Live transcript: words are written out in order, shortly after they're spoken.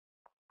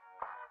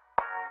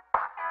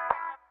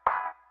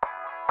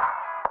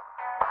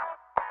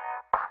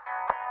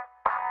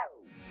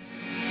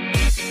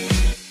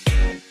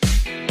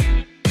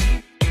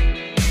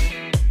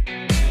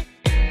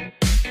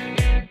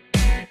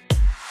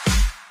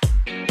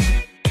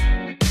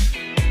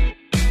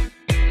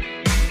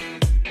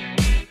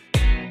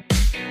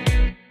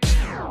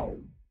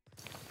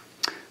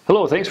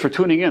Hello, thanks for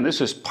tuning in.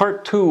 This is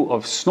part 2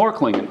 of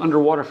snorkeling and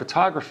underwater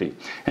photography.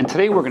 And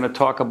today we're going to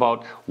talk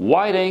about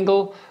wide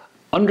angle,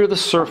 under the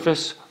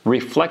surface,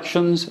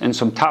 reflections, and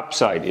some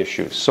topside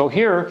issues. So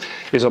here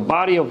is a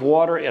body of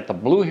water at the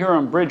Blue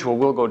Heron Bridge where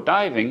we'll go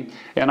diving,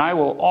 and I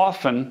will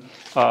often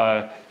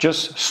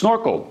just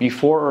snorkel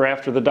before or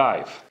after the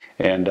dive.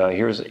 And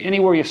here's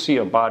anywhere you see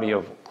a body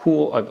of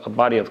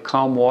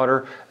calm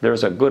water,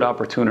 there's a good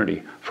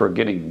opportunity for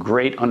getting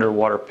great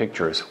underwater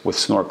pictures with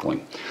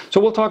snorkeling. So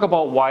we'll talk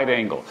about wide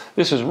angle.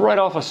 This is right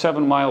off a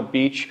 7 Mile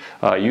beach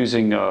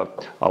using a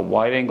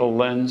wide angle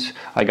lens.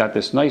 I got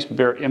this nice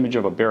image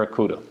of a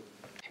barracuda.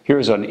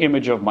 Here's an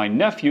image of my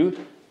nephew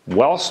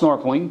while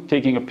snorkeling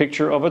taking a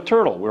picture of a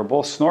turtle. We're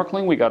both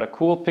snorkeling, we got a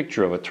cool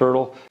picture of a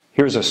turtle.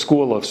 Here's a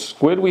school of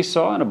squid we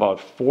saw in about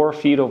 4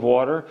 feet of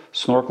water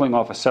snorkeling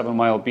off a 7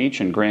 Mile beach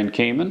in Grand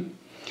Cayman.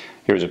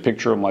 Here's a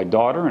picture of my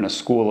daughter and a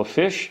school of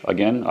fish,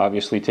 again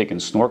obviously taken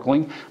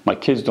snorkeling. My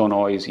kids don't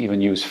always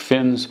even use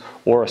fins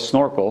or a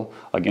snorkel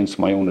against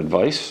my own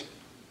advice.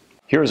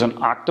 Here's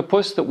an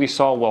octopus that we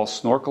saw while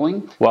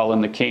snorkeling while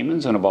in the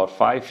Caymans in about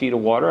 5 feet of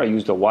water. I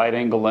used a wide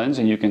angle lens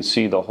and you can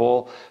see the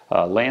whole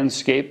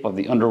landscape of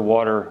the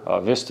underwater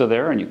vista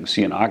there, and you can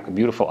see a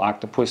beautiful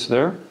octopus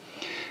there.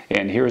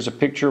 And here's a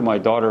picture of my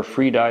daughter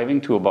free diving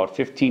to about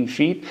 15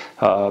 feet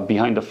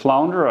behind a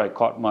flounder. I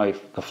caught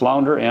the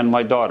flounder and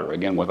my daughter,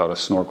 again without a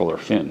snorkel or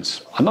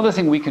fins. Another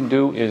thing we can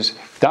do is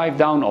dive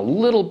down a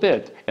little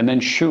bit and then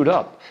shoot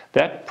up.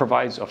 That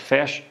provides a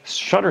fast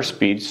shutter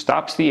speed,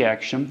 stops the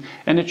action,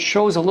 and it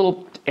shows a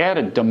little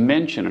added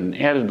dimension, an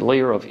added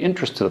layer of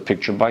interest to the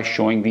picture by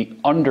showing the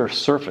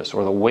undersurface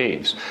or the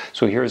waves.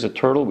 So here's a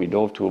turtle. We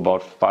dove to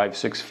about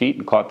 5-6 feet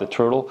and caught the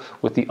turtle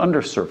with the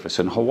undersurface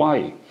in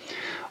Hawaii.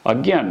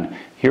 Again,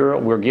 here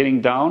we're getting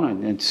down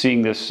and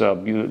seeing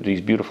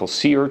these beautiful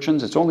sea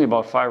urchins. It's only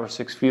about 5 or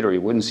 6 feet, or you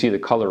wouldn't see the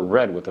color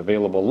red with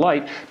available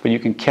light, but you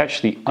can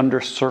catch the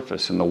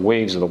undersurface and the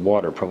waves of the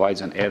water. Provides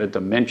an added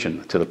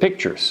dimension to the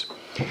pictures.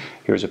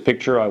 Here's a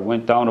picture. I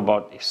went down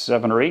about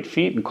 7 or 8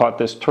 feet and caught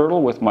this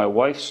turtle with my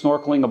wife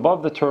snorkeling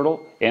above the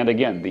turtle, and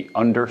again, the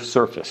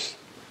undersurface.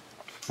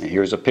 And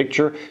here's a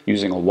picture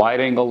using a wide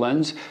angle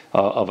lens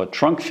of a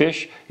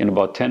trunkfish in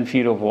about 10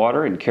 feet of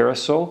water in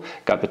Curacao.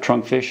 Got the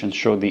trunkfish and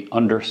showed the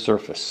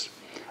undersurface.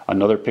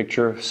 Another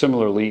picture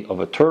similarly of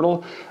a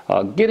turtle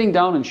getting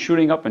down and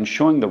shooting up and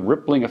showing the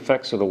rippling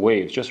effects of the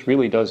waves. Just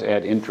really does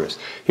add interest.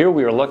 Here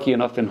we are lucky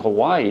enough in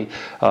Hawaii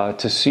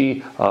to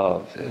see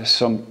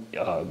some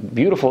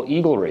beautiful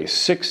eagle rays,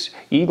 6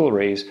 eagle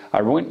rays.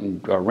 I went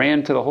and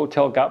ran to the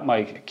hotel, got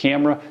my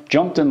camera,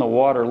 jumped in the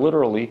water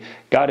literally,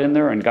 got in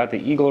there and got the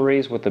eagle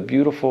rays with the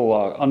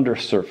beautiful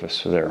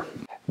undersurface there.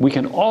 We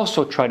can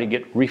also try to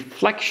get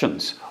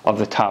reflections of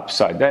the top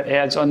side. That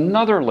adds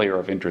another layer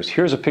of interest.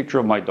 Here's a picture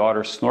of my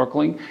daughter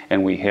snorkeling,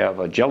 and we have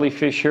a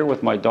jellyfish here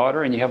with my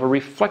daughter, and you have a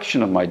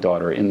reflection of my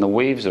daughter in the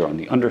waves there on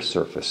the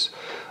undersurface.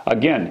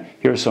 Again,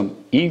 here's some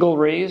eagle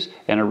rays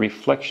and a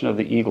reflection of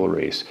the eagle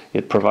rays.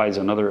 It provides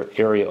another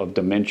area of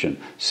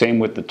dimension. Same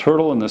with the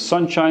turtle in the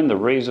sunshine, the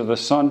rays of the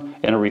sun,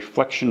 and a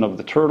reflection of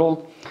the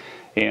turtle.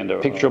 And a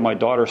picture of my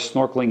daughter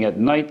snorkeling at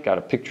night, got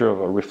a picture of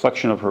a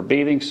reflection of her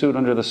bathing suit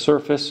under the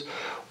surface.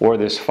 Or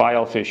this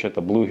filefish at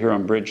the Blue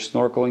Heron Bridge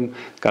snorkeling,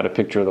 got a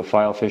picture of the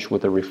filefish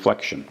with a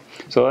reflection.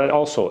 So that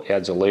also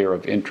adds a layer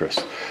of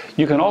interest.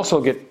 You can also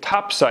get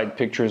topside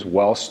pictures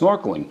while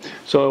snorkeling.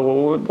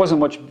 So it wasn't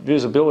much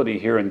visibility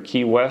here in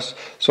Key West,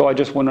 so I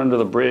just went under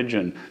the bridge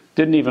and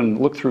didn't even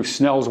look through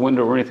Snell's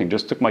window or anything,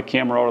 just took my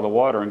camera out of the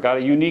water and got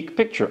a unique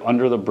picture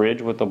under the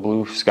bridge with the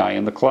blue sky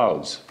and the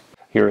clouds.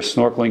 Here is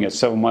snorkeling at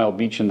 7 Mile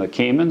Beach in the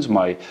Caymans,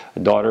 my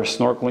daughter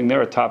snorkeling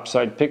there, a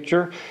topside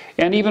picture,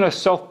 and even a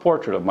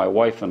self-portrait of my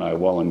wife and I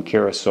while in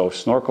Curacao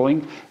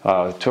snorkeling.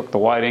 Took the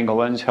wide angle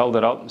lens, held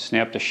it out and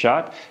snapped a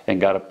shot,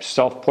 and got a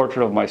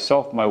self-portrait of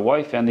myself, my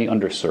wife, and the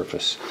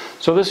undersurface.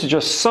 So this is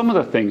just some of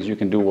the things you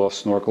can do while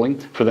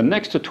snorkeling. For the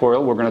next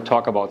tutorial, we're going to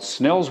talk about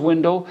Snell's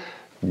window,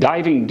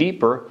 diving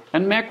deeper,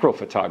 and macro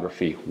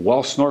photography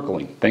while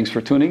snorkeling. Thanks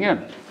for tuning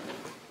in.